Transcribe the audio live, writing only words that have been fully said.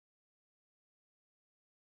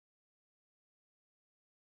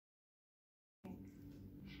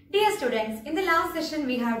Dear students, in the last session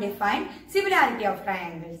we have defined similarity of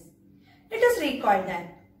triangles. Let us recall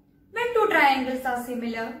that. When two triangles are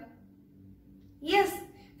similar? Yes,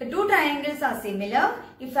 the two triangles are similar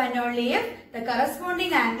if and only if the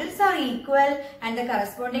corresponding angles are equal and the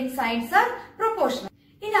corresponding sides are proportional.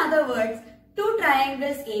 In other words, two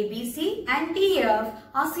triangles ABC and DF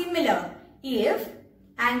are similar if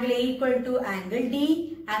angle A equal to angle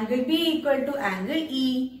D, angle B equal to angle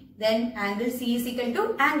E, then angle C is equal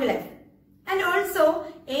to angle F. And also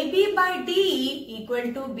AB by DE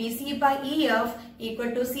equal to BC by EF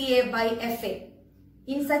equal to CA by FA.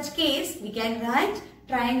 In such case, we can write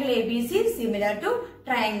triangle ABC similar to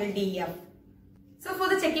triangle DF. So for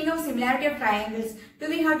the checking of similarity of triangles, do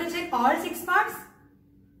we have to check all 6 parts?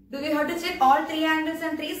 Do we have to check all 3 angles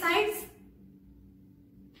and 3 sides?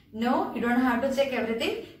 No, you don't have to check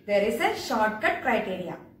everything. There is a shortcut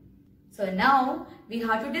criteria. So now we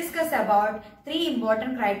have to discuss about 3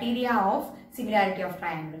 important criteria of similarity of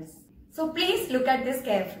triangles. So please look at this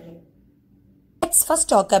carefully. Let's first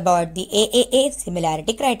talk about the AAA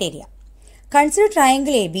similarity criteria. Consider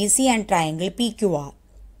triangle ABC and triangle PQR.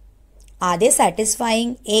 Are they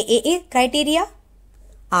satisfying AAA criteria?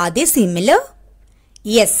 Are they similar?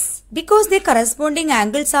 Yes, because their corresponding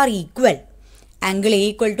angles are equal. Angle A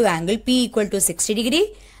equal to angle P equal to 60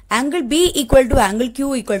 degree. Angle B equal to angle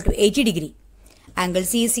Q equal to 80 degree. Angle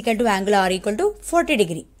C is equal to angle R equal to 40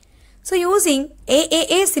 degree. So using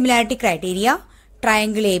AAA similarity criteria,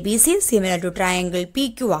 triangle ABC similar to triangle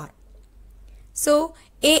PQR. So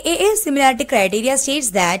AAA similarity criteria states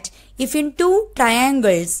that if in two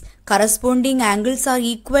triangles corresponding angles are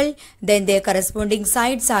equal, then their corresponding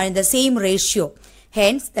sides are in the same ratio.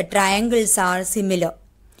 Hence the triangles are similar.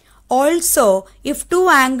 Also, if two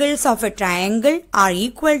angles of a triangle are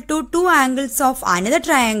equal to two angles of another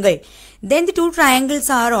triangle, then the two triangles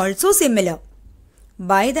are also similar.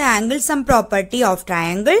 By the angle sum property of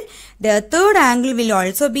triangle, the third angle will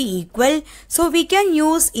also be equal. So we can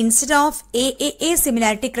use instead of AAA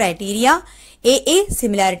similarity criteria, AA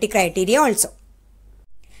similarity criteria also.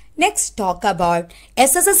 Next, talk about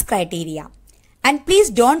SSS criteria. And please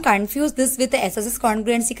don't confuse this with the SSS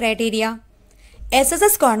congruency criteria.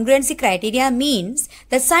 SSS congruency criteria means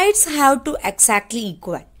the sides have to exactly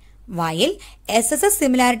equal, while SSS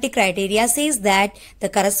similarity criteria says that the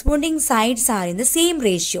corresponding sides are in the same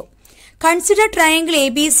ratio. Consider triangle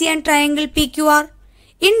ABC and triangle PQR.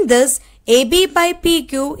 In this, AB by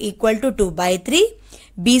PQ equal to 2 by 3,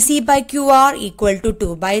 BC by QR equal to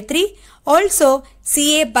 2 by 3, also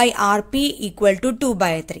CA by RP equal to 2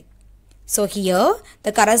 by 3. So here,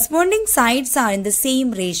 the corresponding sides are in the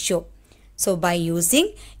same ratio. So by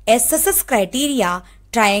using SSS criteria,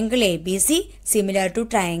 triangle ABC similar to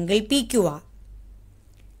triangle PQR.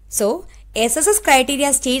 So SSS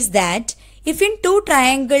criteria states that if in two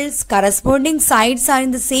triangles corresponding sides are in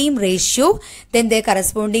the same ratio, then their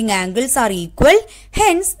corresponding angles are equal.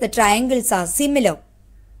 Hence the triangles are similar.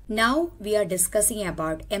 Now we are discussing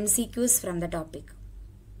about MCQs from the topic.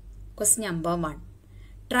 Question number 1.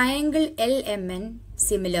 Triangle LMN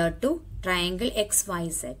similar to triangle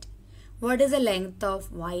XYZ. What is the length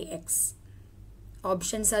of YX?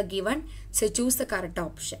 Options are given, so choose the correct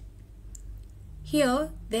option.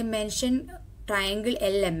 Here they mention triangle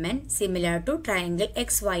LMN similar to triangle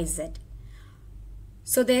XYZ.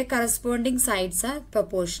 So their corresponding sides are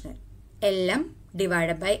proportional. LM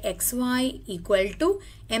divided by XY equal to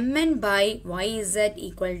MN by YZ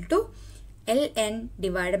equal to LN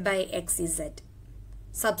divided by XZ.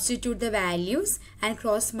 Substitute the values and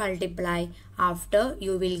cross multiply. After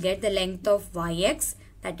you will get the length of YX,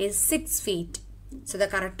 that is 6 feet. So the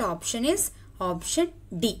correct option is option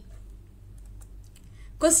D.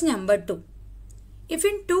 Question number 2. If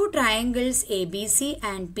in two triangles ABC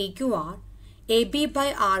and PQR, AB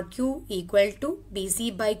by RQ equal to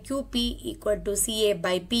BC by QP equal to CA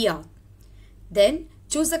by PR, then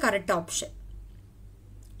choose the correct option.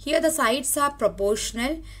 Here the sides are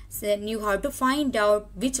proportional, so then you have to find out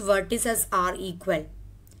which vertices are equal.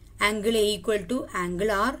 Angle A equal to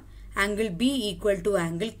angle R, angle B equal to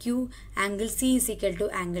angle Q, angle C is equal to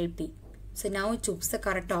angle P. So now choose the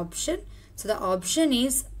correct option. So the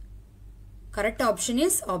correct option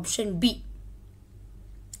is option B.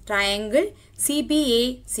 Triangle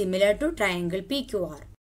CBA similar to triangle PQR.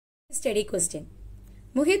 Study question.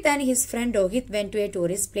 Mohit and his friend Rohit went to a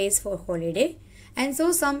tourist place for holiday and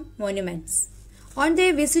saw some monuments. On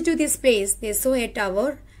their visit to this place, they saw a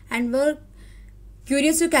tower and were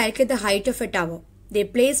curious to calculate the height of a tower. They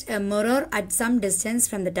placed a mirror at some distance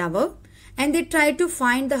from the tower and they tried to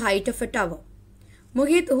find the height of a tower.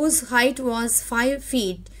 Mohit, whose height was 5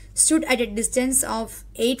 feet, stood at a distance of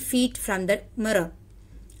 8 feet from the mirror.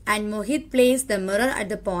 and Mohit placed the mirror at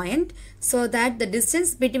the point so that the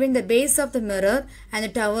distance between the base of the mirror and the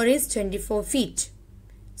tower is 24 feet.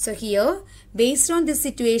 So here, based on this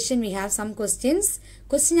situation, we have some questions.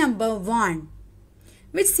 Question number 1.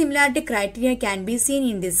 Which similarity criteria can be seen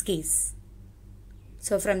in this case?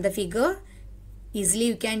 So from the figure, easily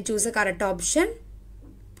you can choose a correct option.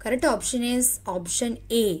 Correct option is option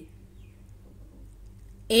A.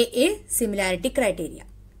 AA similarity criteria.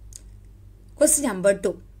 Question number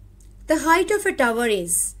 2. The height of a tower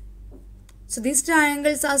is. So these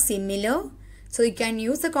triangles are similar. So you can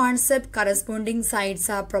use the concept corresponding sides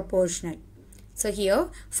are proportional. So here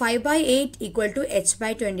 5 by 8 equal to h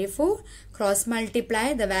by 24. Cross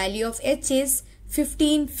multiply, the value of h is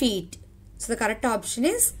 15 feet. So the correct option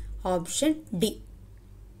is option D.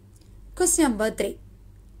 Question number 3.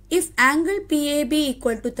 If angle PAB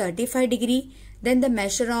equal to 35 degree, then the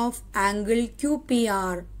measure of angle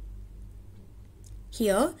QPR.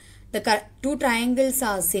 Here the two triangles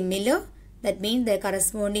are similar. That means their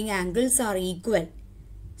corresponding angles are equal.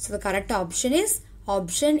 So the correct option is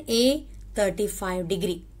option A, 35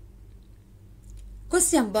 degree.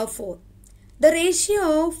 Question number 4. The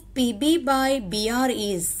ratio of PB by BR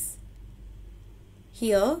is.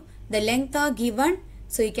 Here the length are given.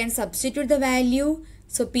 So you can substitute the value.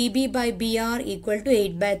 So PB by BR equal to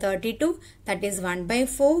 8 by 32. That is 1 by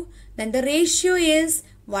 4. Then the ratio is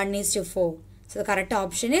 1:4. So the correct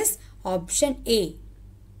option is option A.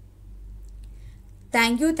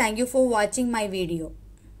 Thank you for watching my video.